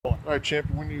All right,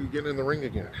 champion, when are you getting in the ring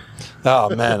again?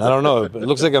 Oh, man, I don't know. It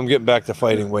looks like I'm getting back to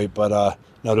fighting weight, but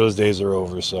no, those days are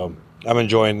over. So I'm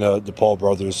enjoying the Paul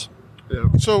brothers. Yeah.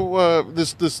 So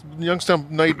this Youngstown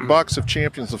Night Box of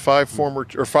Champions, the five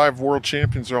world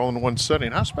champions are all in one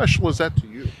setting. How special is that to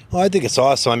you? Well, I think it's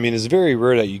awesome. I mean, it's very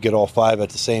rare that you get all five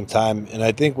at the same time. And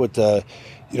I think with as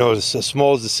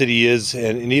small as the city is,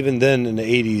 and even then in the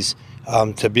 80s,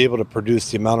 to be able to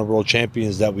produce the amount of world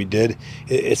champions that we did,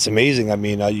 it's amazing. I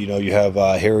mean, you have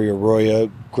Harry Arroyo,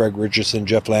 Greg Richardson,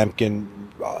 Jeff Lampkin,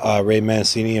 Ray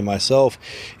Mancini, and myself.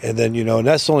 And then, and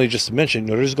that's only just to mention,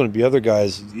 there's going to be other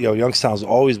guys. Youngstown's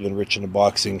always been rich in the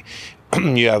boxing.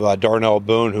 You have Darnell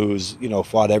Boone, who's,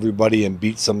 fought everybody and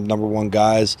beat some number one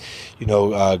guys.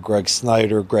 Greg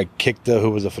Snyder, Greg Kikta, who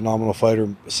was a phenomenal fighter,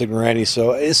 Signorani.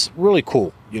 So it's really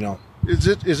cool,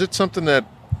 Is it something that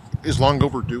is long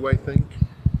overdue, I think?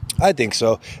 I think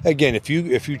so. Again, if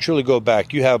you truly go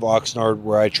back, you have Oxnard,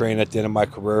 where I trained at the end of my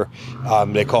career.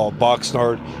 They call it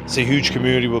Boxnard. It's a huge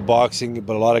community with boxing,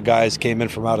 but a lot of guys came in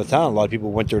from out of town. A lot of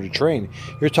people went there to train.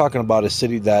 You're talking about a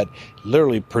city that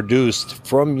literally produced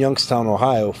from Youngstown,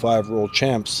 Ohio, 5 world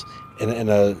champs in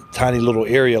a tiny little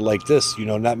area like this.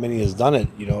 Not many has done it.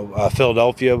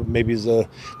 Philadelphia maybe is the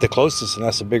closest, and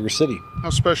that's a bigger city. How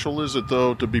special is it,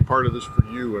 though, to be part of this for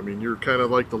you? I mean, you're kind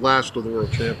of like the last of the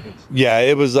world champions. Yeah,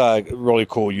 it was really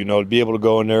cool, to be able to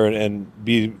go in there and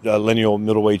be a lineal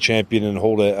middleweight champion and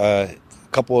hold a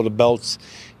couple of the belts.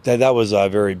 That was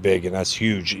very big, and that's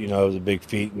huge. It was a big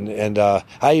feat. And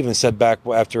I even said back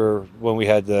after when we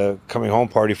had the coming home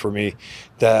party for me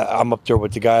that I'm up there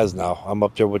with the guys now. I'm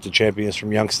up there with the champions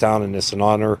from Youngstown, and it's an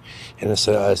honor, and it's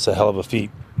a hell of a feat.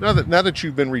 Now that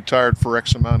you've been retired for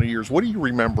X amount of years, what do you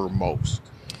remember most?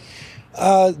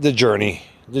 The journey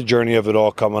of it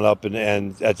all coming up,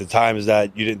 and at the times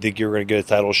that you didn't think you were going to get a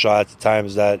title shot, at the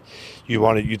times that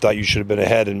you thought you should have been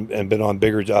ahead and been on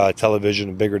bigger television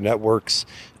and bigger networks.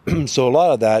 So a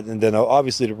lot of that, and then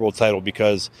obviously the world title,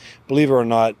 because believe it or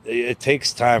not, it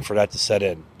takes time for that to set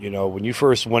in. When you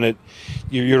first win it,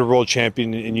 you're the world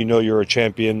champion, and you're a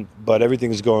champion, but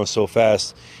everything's going so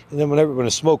fast. And then when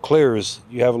the smoke clears,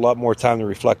 you have a lot more time to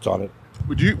reflect on it.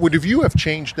 Would you have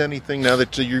changed anything now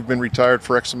that you've been retired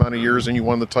for X amount of years and you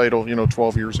won the title,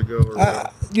 12 years ago?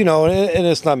 And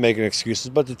it's not making excuses,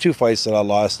 but the 2 fights that I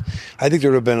lost, I think there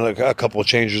would have been a couple of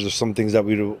changes or some things that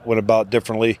we went about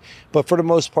differently. But for the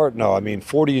most part, no. I mean,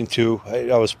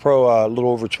 40-2. I was pro a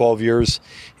little over 12 years,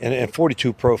 and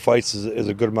 42 pro fights is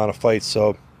a good amount of fights.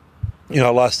 So, I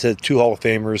lost to 2 Hall of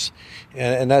Famers,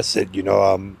 and that's it.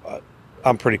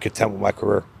 I'm pretty content with my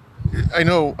career. I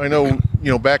know,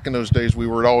 back in those days, we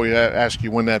would always ask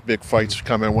you when that big fight's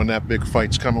coming, when that big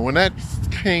fight's coming. When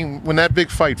that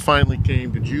big fight finally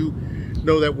came, did you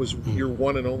know that was your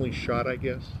one and only shot, I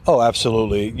guess? Oh,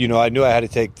 absolutely. I knew I had to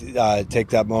take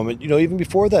that moment. Even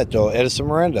before that, though, Edison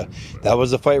Miranda, that was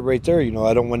the fight right there.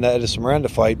 I don't win that Edison Miranda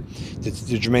fight, the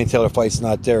Jermaine Taylor fight's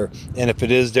not there. And if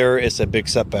it is there, it's a big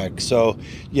setback. So,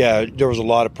 yeah, there was a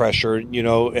lot of pressure,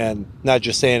 and not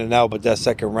just saying it now, but that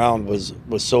second round was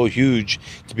so huge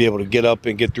to be able to get up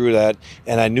and get through that.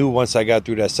 And I knew once I got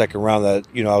through that second round that,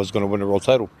 I was going to win the world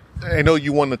title. I know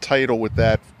you won the title with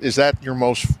that. Is that your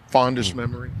most fondest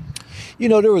memory?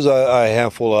 There was a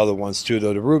handful of other ones too,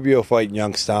 though. The Rubio fight in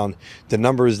Youngstown, the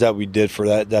numbers that we did for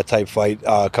that type fight,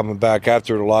 coming back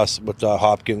after the loss with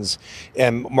Hopkins,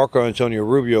 and Marco Antonio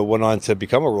Rubio went on to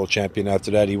become a world champion after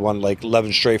that. He won like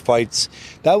 11 straight fights.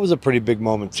 That was a pretty big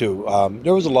moment too.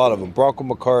 There was a lot of them. Bronco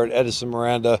McCart, Edison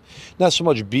Miranda, not so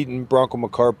much beating Bronco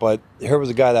McCart, but here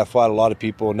was a guy that fought a lot of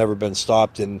people and never been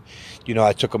stopped, and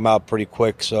I took him out pretty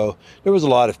quick. So there was a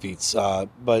lot of feats,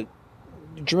 but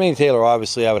Jermaine Taylor,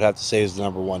 obviously, I would have to say is the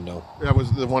number one, though. That was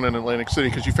the one in Atlantic City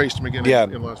because you faced him again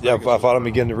in Las Vegas. Yeah, I fought him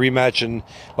again, the rematch in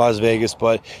Las Vegas.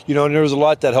 But, and there was a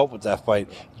lot that helped with that fight.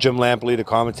 Jim Lampley, the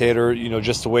commentator,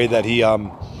 just the way that he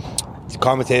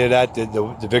commentated that,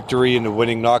 the victory and the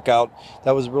winning knockout,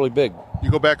 that was really big.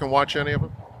 You go back and watch any of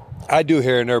them? I do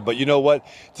here and there, but you know what?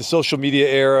 The social media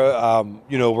era,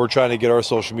 we're trying to get our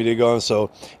social media going.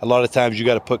 So a lot of times you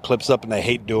got to put clips up, and I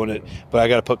hate doing it, but I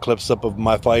got to put clips up of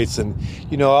my fights, and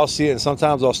I'll see it, and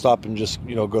sometimes I'll stop and just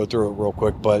go through it real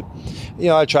quick. But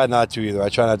I try not to either. I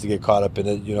try not to get caught up in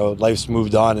it. Life's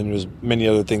moved on, and there's many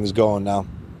other things going now.